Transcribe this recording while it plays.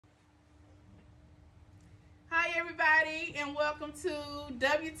everybody, and welcome to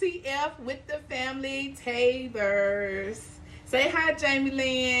W.T.F with the family Tabers. Say hi, Jamie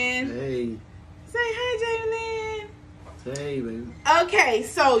Lynn. Hey. Say hi, Jamie Lynn. Hey, baby. Okay,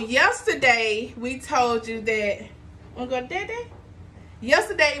 so yesterday we told you that... Want to go to Daddy?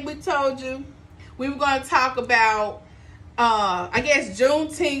 Yesterday we told you we were going to talk about, I guess,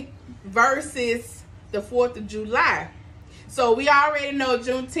 Juneteenth versus the 4th of July. So we already know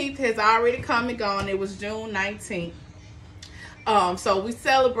Juneteenth has already come and gone. It was June 19th. So we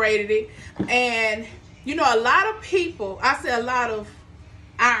celebrated it. And, you know, a lot of people, I say a lot of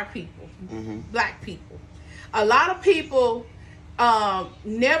our people, black people, a lot of people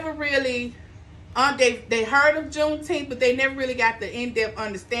never really, they heard of Juneteenth, but they never really got the in-depth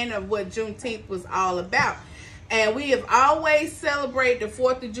understanding of what Juneteenth was all about. And we have always celebrated the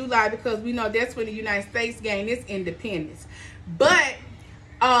 4th of July because we know that's when the United States gained its independence. But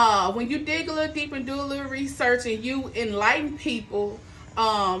when you dig a little deeper and do a little research and you enlighten people,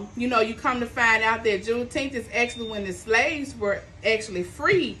 you know, you come to find out that Juneteenth is actually when the slaves were actually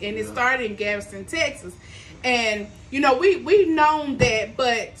freed, and it started in Galveston, Texas. And, you know, we've known that,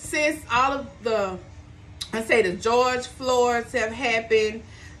 but since all of the, I say the George Floyds have happened,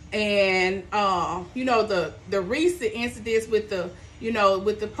 and you know, the recent incidents with the, you know,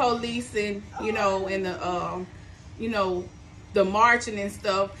 with the police and, you know, and the you know, the marching and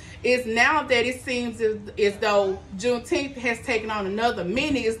stuff, is now that it seems as though Juneteenth has taken on another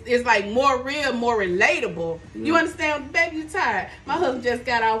meaning. It's like more real, more relatable. You understand? Baby, you tired. My husband just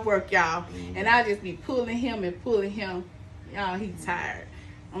got off work, y'all, and I just be pulling him and pulling him. Y'all, he tired.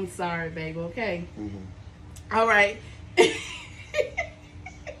 I'm sorry, baby, okay? All right.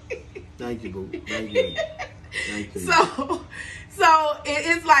 Thank you, boo. Thank you. Thank you. So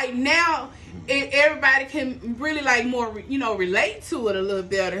it's like now everybody can really like more, you know, relate to it a little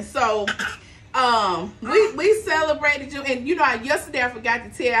better. So we celebrated you, and you know, yesterday I forgot to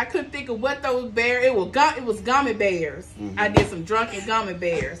tell you, I couldn't think of what those bears. It was gummy bears. I did some drunken gummy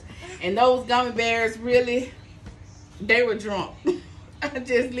bears, and those gummy bears really, they were drunk. I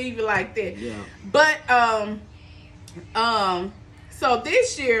just leave it like that. Yeah. But so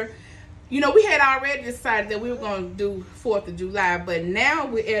this year, you know, we had already decided that we were going to do 4th of July, but now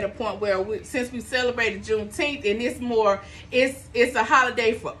we're at a point where since we celebrated Juneteenth, and it's a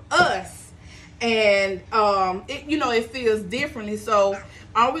holiday for us, and you know, it feels differently. So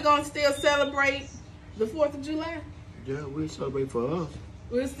are we going to still celebrate the 4th of July? Yeah, we celebrate for us.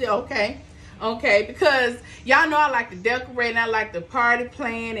 We're still okay, because y'all know I like to decorate and I like to party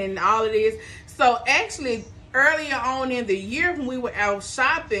plan and all of this. So actually, earlier on in the year when we were out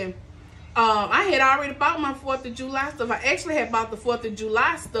shopping, I had already bought my 4th of July stuff. I actually had bought the 4th of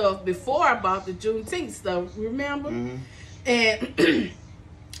July stuff before I bought the Juneteenth stuff, remember? And,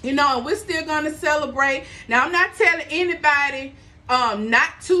 you know, and we're still going to celebrate. Now, I'm not telling anybody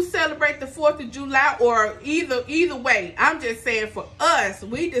not to celebrate the 4th of July or either way. I'm just saying for us,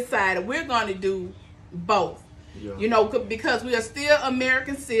 we decided we're going to do both. Yeah. You know, because we are still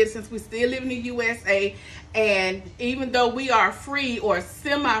American citizens. We still live in the USA. And even though we are free or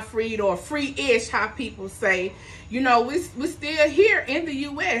semi-freed or free-ish, how people say, you know, we're still here in the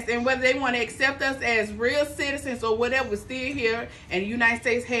U.S. And whether they want to accept us as real citizens or whatever, we're still here. And the United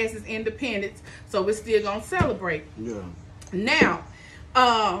States has its independence. So we're still going to celebrate. Yeah. Now,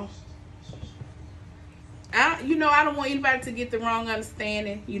 you know, I don't want anybody to get the wrong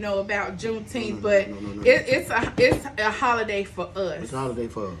understanding, you know, about Juneteenth, but it's a holiday for us. It's a holiday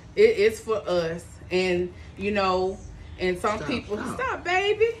for us. It's for us, and you know, and some people stop,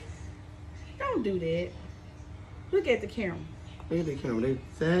 baby, don't do that. Look at the camera. Look at the camera. They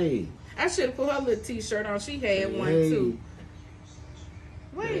say I should have put her little T-shirt on. She had one too.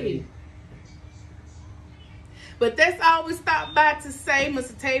 Wait. Hey. But that's all we stopped by to say.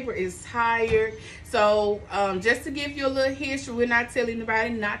 Mr. Tabor is tired. So just to give you a little history, we're not telling anybody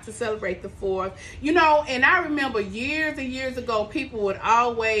not to celebrate the 4th. You know, and I remember years and years ago, people would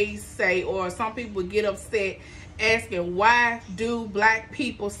always say, or some people would get upset asking, why do black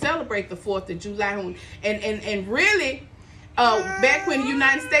people celebrate the 4th of July? And really, back when the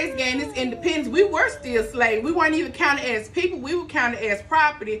United States gained its independence, we were still slaves. We weren't even counted as people. We were counted as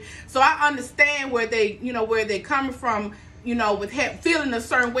property. So I understand where they, you know, where they're coming from, you know, with feeling a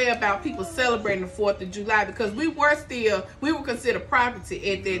certain way about people celebrating the 4th of July, because we were considered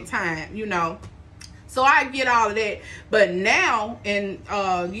property at that time, you know. So I get all of that. But now in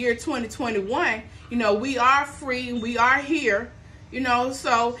year 2021, you know, we are free. We are here. You know,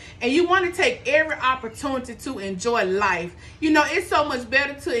 so, and you want to take every opportunity to enjoy life. You know, it's so much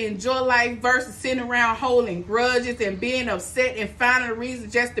better to enjoy life versus sitting around holding grudges and being upset and finding a reason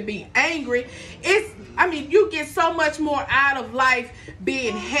just to be angry. I mean, you get so much more out of life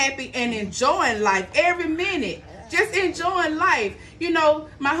being happy and enjoying life every minute. Just enjoying life. You know,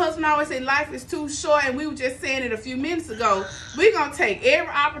 my husband always say life is too short, and we were just saying it a few minutes ago. We're going to take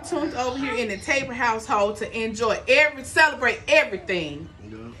every opportunity over here in the Tabor household to celebrate everything.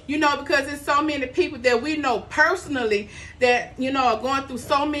 Yeah. You know, because there's so many people that we know personally that, you know, are going through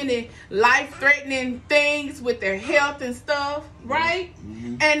so many life-threatening things with their health and stuff, right?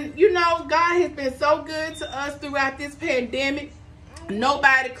 Mm-hmm. And, you know, God has been so good to us throughout this pandemic.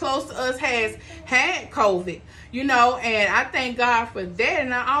 Nobody close to us has had COVID, you know, and I thank God for that.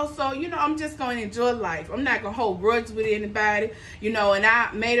 And I also, you know, I'm just going to enjoy life. I'm not going to hold grudges with anybody, you know, and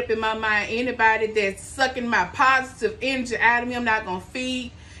I made up in my mind, anybody that's sucking my positive energy out of me, I'm not going to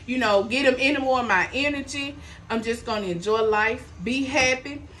feed, you know, get them any more of my energy. I'm just going to enjoy life, be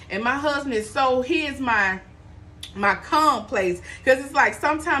happy. And my husband is he is my calm place, because it's like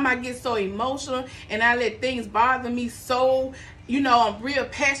sometimes I get so emotional and I let things bother me so, you know, I'm real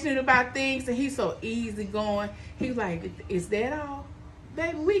passionate about things, and he's so easygoing. He's like, is that all?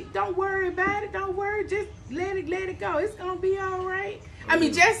 Baby, don't worry about it. Don't worry. Just let it go. It's going to be all right. I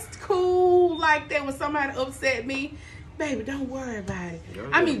mean, just cool like that when somebody upset me. Baby, don't worry about it.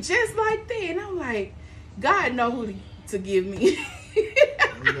 I mean, just like that. And I'm like, God know who to give me.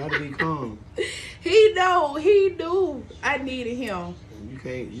 You got to be calm. He knew I needed him. You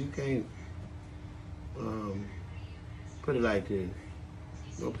can't put it like this.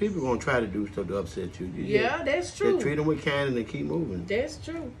 You know, people gonna try to do stuff to upset you. Yeah, that's true. Treat them with kindness and keep moving. That's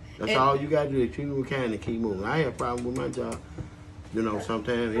true. That's all you gotta do, is treat them with kindness and keep moving. I have a problem with my job. You know,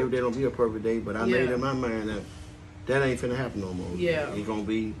 sometimes every day don't be a perfect day, but I made in my mind that ain't finna happen no more. Yeah. It's gonna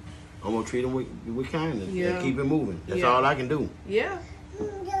be, I'm gonna treat them with kindness and keep it moving. That's Yeah. all I can do. Yeah.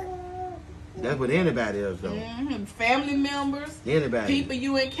 That's what anybody else does. Mm-hmm. Family members, anybody, people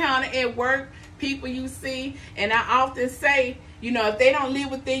you encounter at work, people you see. And I often say, you know, if they don't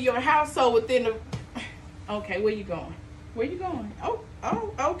live within your household, within the... Okay, where you going? Where you going? Oh,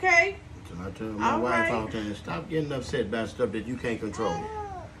 okay. So I tell my wife all the time, stop getting upset about stuff that you can't control.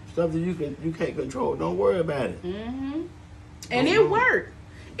 Stuff that you can't control. Don't worry about it. Mm-hmm. And it worked.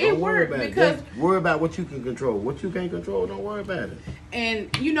 It worked because... Just worry about what you can control. What you can't control, don't worry about it.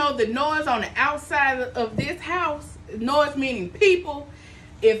 And, you know, the noise on the outside of this house, noise meaning people,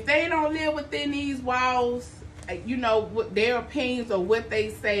 if they don't live within these walls, you know, what their opinions or what they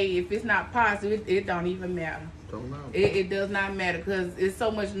say, if it's not positive, it don't even matter. Don't matter. It does not matter, because it's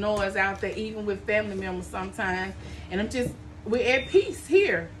so much noise out there, even with family members sometimes. And we're at peace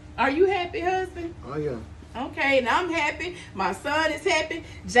here. Are you happy, husband? Oh, yeah. Okay, and I'm happy. My son is happy.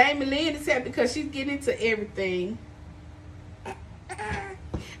 Jamie Lynn is happy because she's getting into everything.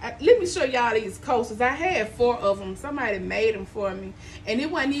 Let me show y'all these coasters. I had 4 of them. Somebody made them for me. And it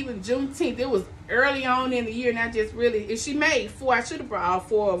wasn't even Juneteenth. It was early on in the year, and I just if she made 4, I should have brought all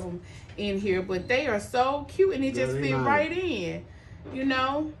 4 of them in here. But they are so cute, and it just fit right in. You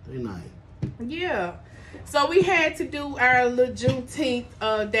know? They're nice. Yeah. So we had to do our little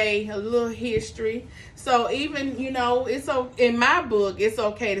Juneteenth day, a little history. So even, you know, in my book, it's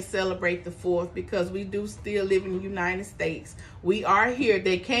okay to celebrate the 4th, because we do still live in the United States. We are here.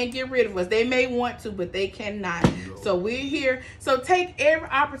 They can't get rid of us. They may want to, but they cannot. No. So we're here. So take every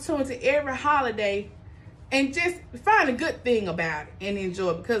opportunity, every holiday, and just find a good thing about it and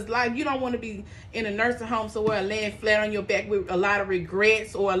enjoy it. Because, like, you don't want to be in a nursing home somewhere laying flat on your back with a lot of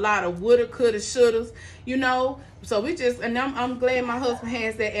regrets or a lot of woulda, coulda, shouldas, you know. So and I'm glad my husband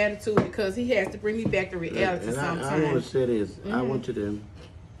has that attitude, because he has to bring me back to reality sometimes. I want to say this. Mm-hmm. I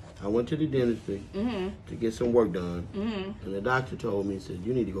went to the dentistry to get some work done. Mm-hmm. And the doctor told me, he said,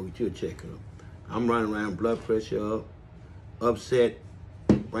 you need to go get you a checkup. I'm running around, blood pressure up, upset,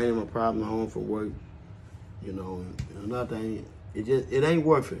 bringing my problem home from work. You know, another thing, it ain't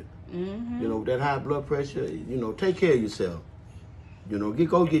worth it. Mm-hmm. You know, that high blood pressure, you know, take care of yourself. You know,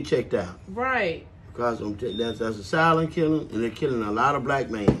 go get checked out. Right. Because that's a silent killing, and they're killing a lot of black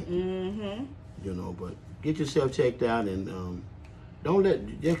men. Mm-hmm. You know, but get yourself checked out, and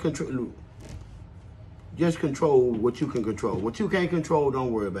just control what you can control. What you can't control,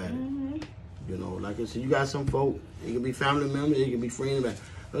 don't worry about it. Mm-hmm. You know, like I said, you got some folk, it can be family members, it can be friends,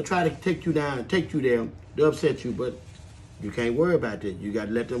 they'll try to take you down, take you there, they'll upset you, but you can't worry about that. You got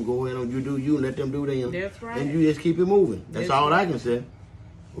to let them go in on you do you and let them do them. That's right. And you just keep it moving. That's all I can say.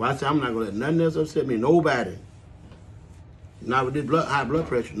 Well, I say I'm not going to let nothing else upset me. Nobody. Not with this high blood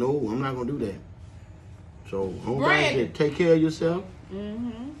pressure. No, I'm not going to do that. So, said, take care of yourself.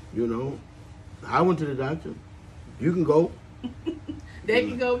 Mm-hmm. You know, I went to the doctor. You can go. They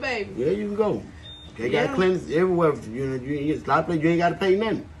can go, baby. Yeah, you can go. They got clinics everywhere. You know, you ain't got to pay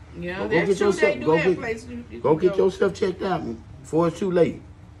nothing. Yeah, that's true. They do have places go get yourself checked out before it's too late.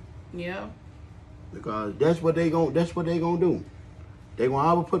 Yeah. Because that's what they gonna do. They gonna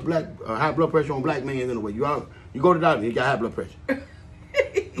always put high blood pressure on black men anyway. You go to the doctor, he got high blood pressure.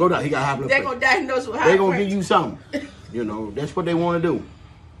 Go down, he got high blood pressure. They gonna diagnose with high pressure. They gonna give you something. You know, that's what they want to do.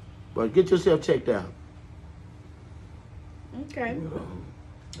 But get yourself checked out. Okay.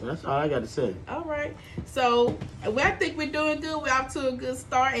 That's all I got to say. All right. So, I think we're doing good. We're off to a good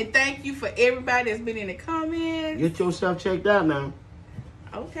start. And thank you for everybody that's been in the comments. Get yourself checked out now.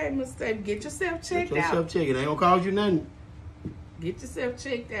 Okay, Mr. David, get yourself checked out. Get yourself checked. It ain't going to cost you nothing. Get yourself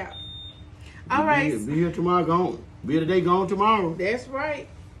checked out. All right. Be here tomorrow, gone. Be here today, gone tomorrow. That's right.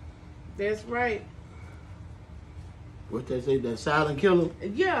 That's right. What they say, that silent killer?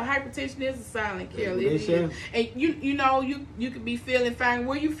 Yeah, hypertension is a silent killer. They say. And you know, you could be feeling fine.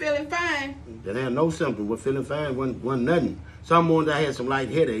 Were you feeling fine? That had no symptoms. But feeling fine wasn't nothing. Some mornings I had some light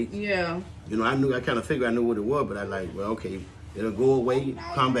headaches. Yeah. You know, I kind of figured I knew what it was, but I well, okay, it'll go away,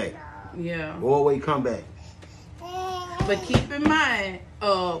 come back. Yeah. Go away, come back. But keep in mind,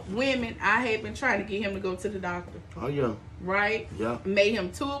 women, I had been trying to get him to go to the doctor. Oh, yeah. Right? Yeah. Made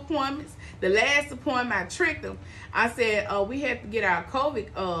him 2 appointments. The last appointment, I tricked him. I said, we had to get our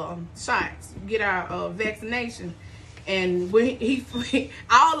COVID shots, get our vaccination. And he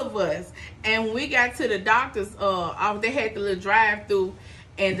all of us. And when we got to the doctor's, they had the little drive-through.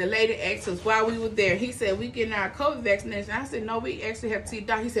 And the lady asked us while we were there. He said, we getting our COVID vaccination. I said, no, we actually have to see the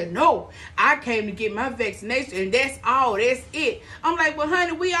doctor. He said, no, I came to get my vaccination, and that's all. That's it. I'm like, well,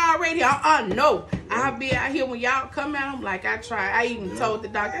 honey, we already no. I'll be out here when y'all come out. I'm like, I tried. I even told the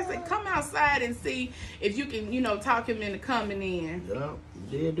doctor, I said, come outside and see if you can, talk him into coming in. Yeah,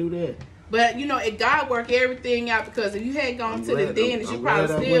 did do that. But, God worked everything out, because if you had gone to the dentist, you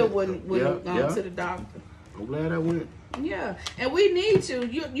probably still wouldn't have gone to the doctor. I'm glad I went. Yeah, and we need you.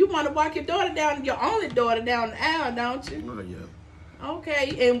 You want to walk your daughter down, your only daughter down the aisle, don't you? Oh, yeah.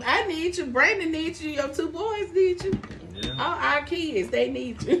 Okay, and I need you. Brandon needs you. Your 2 boys need you. Yeah. All our kids, they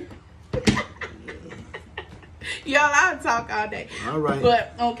need you. Y'all, I'll talk all day. All right.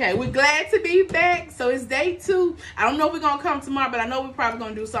 But, okay, we're glad to be back. So, it's day 2. I don't know if we're going to come tomorrow, but I know we're probably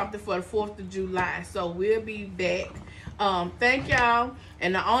going to do something for the 4th of July. So, we'll be back. Thank y'all.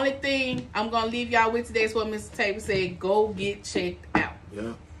 And the only thing I'm going to leave y'all with today is what Mr. Tabor said. Go get checked out.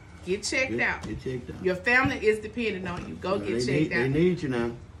 Yeah. Get checked out. Get checked out. Your family is dependent on you. Go get checked out. They need you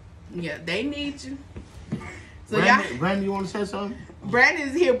now. Yeah, they need you. So Brandon, you want to say something? Brandon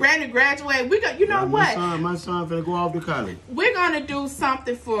is here. Brandon graduated. We got, my son finna go off to college. We're gonna do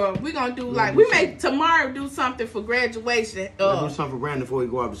something tomorrow do something for graduation. We'll do something for Brandon before he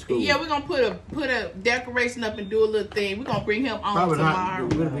go off to school. Yeah, we're gonna put a decoration up and do a little thing. We're gonna bring him on probably tomorrow.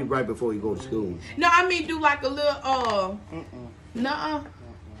 Not. It'll be right before he go to school. No, I mean do like a little nuh-uh.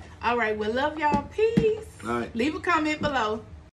 All right, well, love y'all. Peace. All right. Leave a comment below.